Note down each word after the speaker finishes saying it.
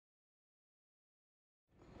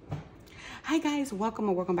Hi guys, welcome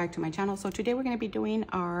or welcome back to my channel. So today we're going to be doing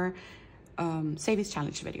our savings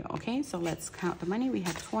challenge video. Okay, so let's count the money. We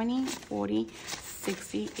have 20, 40,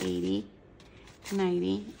 60, 80,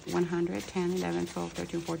 90, 100, 10, 11, 12,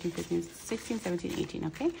 13, 14, 15, 16, 17, 18.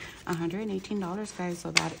 Okay, $118, guys.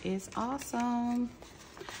 So that is awesome.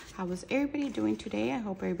 How was everybody doing today? I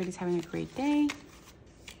hope everybody's having a great day.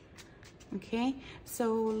 Okay,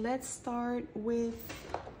 so let's start with,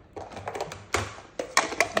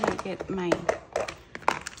 let me get my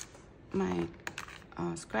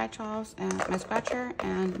scratch offs and my scratcher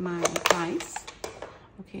and my dice.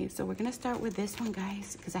 Okay, so we're gonna start with this one,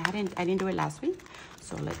 guys, because I didn't do it last week.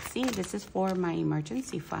 So let's see. This is for my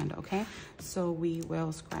emergency fund. Okay, so we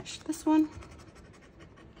will scratch this one,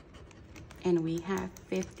 and we have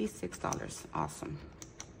 $56. Awesome.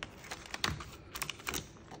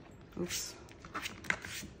 Oops.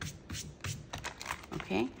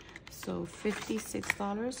 Okay, so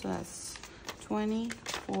 $56. So that's 20,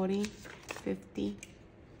 40, 50,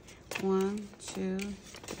 1, 2,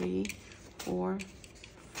 3, 4,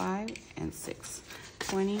 5, and 6.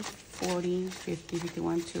 20, 40, 50,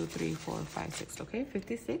 51, 2, 3, 4, 5, 6. Okay,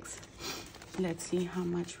 56. Let's see how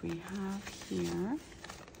much we have here.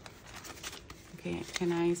 Okay,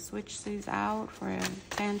 can I switch these out for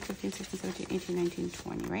 10, 15, 16, 17, 18, 19,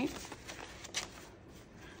 20, right?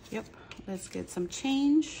 Yep, let's get some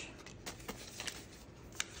change.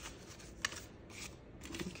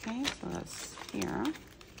 Okay, so that's here.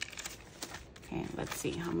 Okay, let's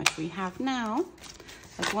see how much we have now.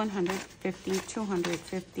 That's 150,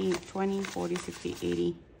 250, 20, 40, 60,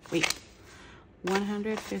 80. Wait,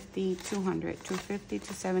 150, 200, 250,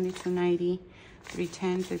 270, 290,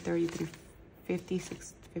 310, 330, 350,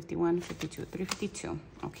 651, 52, 352.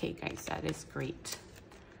 Okay, guys, that is great.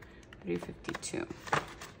 352.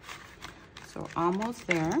 So almost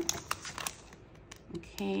there.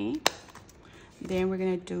 Okay. Then we're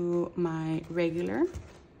gonna do my regular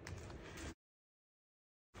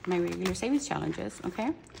savings challenges.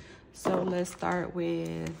 Okay, so let's start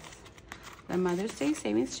with the Mother's Day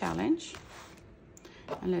savings challenge,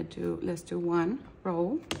 and let's do one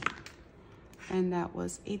roll, and that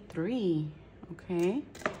was a 3. Okay,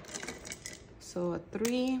 so a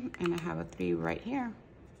 3, and I have a 3 right here.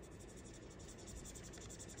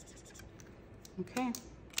 Okay,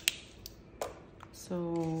 so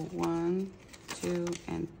 1, 2,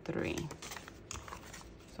 and 3.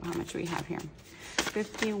 So how much do we have here?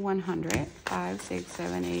 50, 100, 5, 6,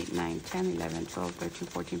 7, 8, 9, 10, 11, 12, 13,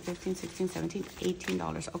 14, 15, 16, 17,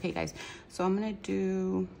 $18. Okay, guys, so I'm gonna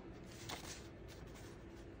do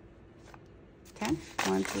 10.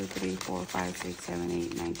 1, 2, 3, 4, 5, 6, 7,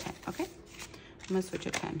 8, 9, 10. Okay, I'm gonna switch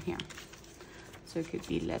a 10 here. So it could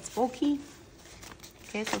be less bulky.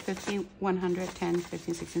 Okay, so 50, 100, 10,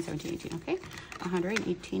 15, 16, 17, 18. Okay,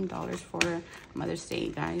 $118 for Mother's Day,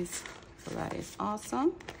 guys. So that is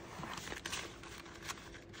awesome.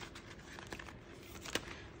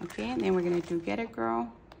 Okay, and then we're gonna do Get It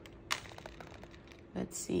Girl.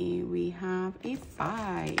 Let's see, we have a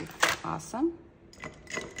 5. Awesome. I'm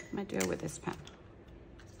gonna do it with this pen.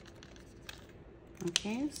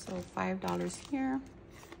 Okay, so $5 here.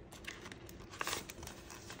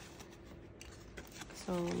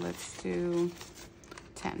 So let's do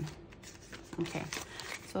 10. Okay,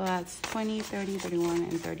 so that's 20, 30, 31,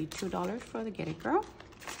 and $32 for the Get It Girl.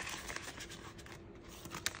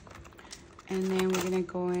 And then we're gonna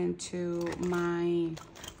go into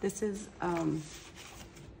this is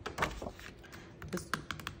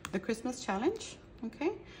the Christmas challenge.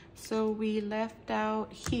 Okay, so we left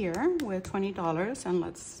out here with $20, and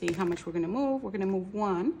let's see how much we're gonna move. We're gonna move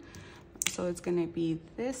 1, so it's gonna be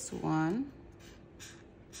this one.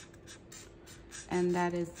 And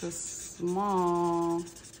that is the small.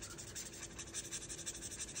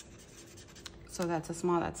 So that's a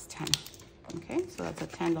small, that's 10. Okay, so that's a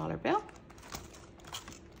 $10 bill.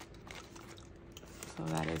 So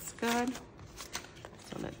that is good.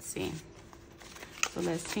 So let's see. So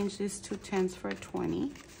let's change these 2 10s for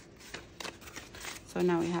 20. So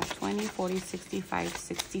now we have 20, 40, 65,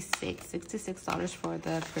 66. $66 for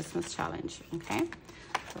the Christmas challenge. Okay,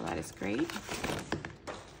 so that is great.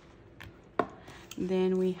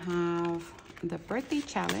 Then we have the birthday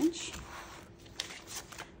challenge.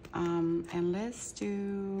 And let's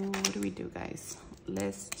do, what do we do, guys?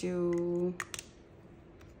 Let's do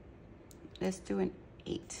an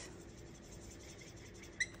 8.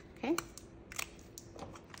 Okay.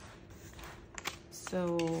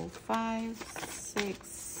 So 5, 6,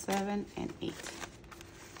 7, and 8.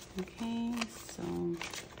 Okay,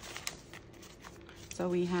 so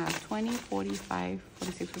we have 20, 45,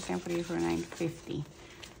 46%, 48, 49, 50.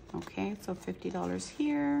 Okay, so $50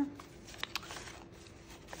 here.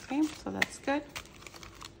 Okay, so that's good.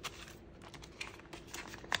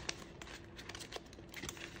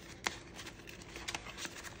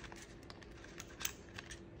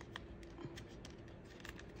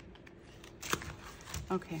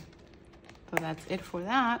 Okay, so that's it for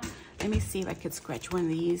that. Let me see if I could scratch one of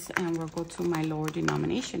these, and we'll go to my lower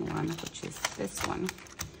denomination one, which is this one.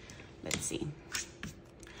 Let's see.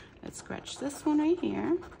 Let's scratch this one right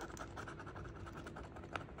here.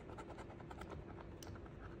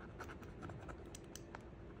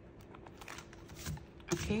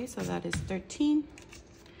 Okay, so that is 13,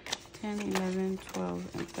 10, 11,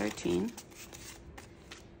 12, and 13.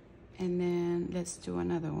 And then let's do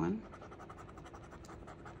another one.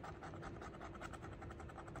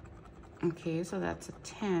 Okay, so that's a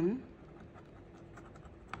 10.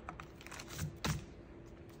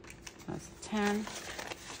 That's 10.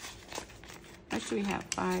 Actually, we have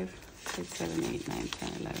 5, 6, 7, 8, 9, 10,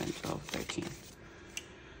 11, 12, 13.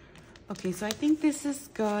 Okay, so I think this is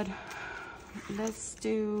good. Let's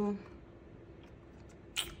do,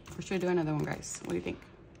 or should I do another one, guys? What do you think?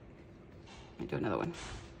 Let me do another one.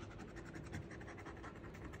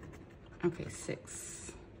 Okay,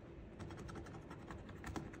 6.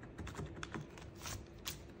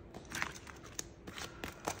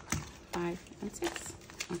 Five and 6.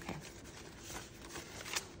 Okay.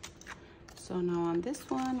 So now on this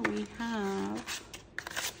one we have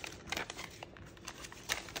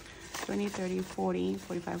 20, 30, 40,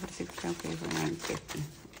 45, 46, 47, 49, 50.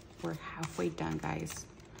 We're halfway done, guys,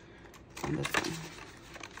 on this one.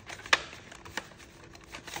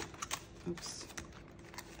 Oops.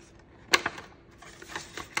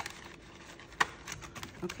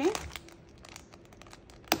 Okay.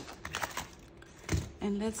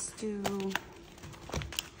 And let's do,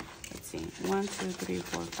 let's see, 1, 2, 3,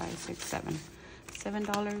 4, 5, 6, 7.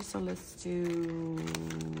 $7, so let's do,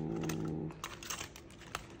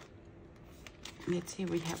 let's see if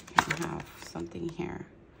we can have something here.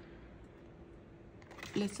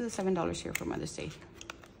 Let's do the $7 here for Mother's Day.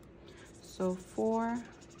 So 4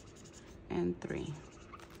 and 3,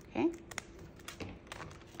 okay?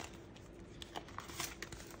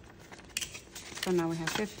 So now we have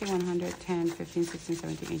 50, 100, 10, 15, 16,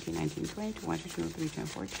 17, 18, 19, 20, 21, 22, 23,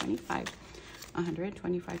 24, 25,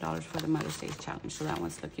 $125 for the Mother's Day challenge. So that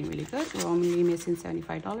one's looking really good. We're only missing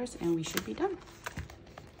 $75 and we should be done.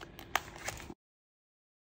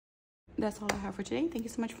 That's all I have for today. Thank you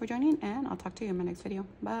so much for joining, and I'll talk to you in my next video.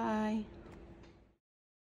 Bye.